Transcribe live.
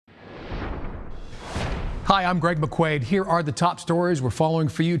Hi, I'm Greg McQuaid. Here are the top stories we're following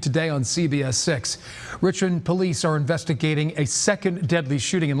for you today on CBS 6. Richmond police are investigating a second deadly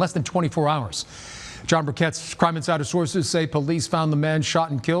shooting in less than 24 hours. John Burkett's Crime Insider sources say police found the man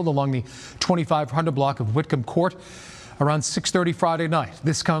shot and killed along the 2500 block of Whitcomb Court around 6:30 Friday night.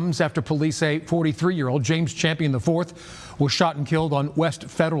 This comes after police say 43-year-old James Champion IV was shot and killed on West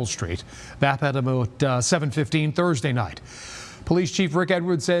Federal Street. That happened about 7:15 Thursday night. Police Chief Rick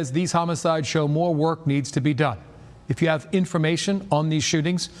Edwards says these homicides show more work needs to be done. If you have information on these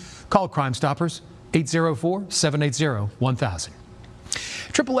shootings, call Crime Stoppers 804-780-1000.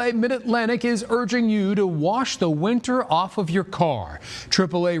 AAA Mid-Atlantic is urging you to wash the winter off of your car.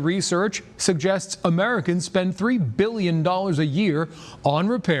 AAA research suggests Americans spend $3 billion a year on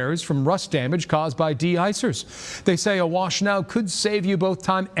repairs from rust damage caused by de-icers. They say a wash now could save you both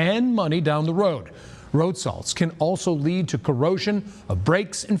time and money down the road. Road salts can also lead to corrosion of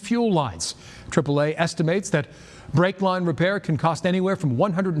brakes and fuel lines. AAA estimates that brake line repair can cost anywhere from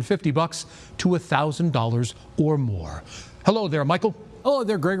 $150 to $1,000 or more. Hello there, Michael. Hello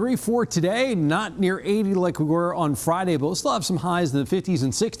there, Gregory. For today, not near 80 like we were on Friday, but we'll still have some highs in the 50s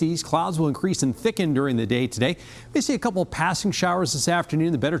and 60s. Clouds will increase and thicken during the day today. We see a couple of passing showers this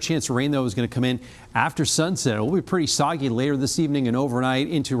afternoon. The better chance of rain, though, is going to come in after sunset. It will be pretty soggy later this evening and overnight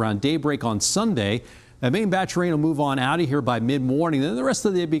into around daybreak on Sunday. That main batch of rain will move on out of here by mid-morning. Then the rest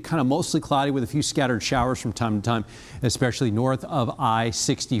of the day will be kind of mostly cloudy with a few scattered showers from time to time, especially north of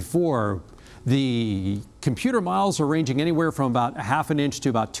I-64. The computer miles are ranging anywhere from about a half an inch to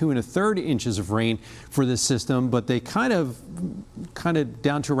about 2 1/3 inches of rain for this system, but they kind of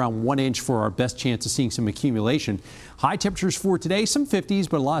down to around 1 inch for our best chance of seeing some accumulation. High temperatures for today, some 50s,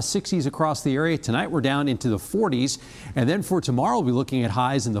 but a lot of 60s across the area. Tonight we're down into the 40s, and then for tomorrow we'll be looking at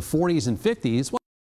highs in the 40s and 50s.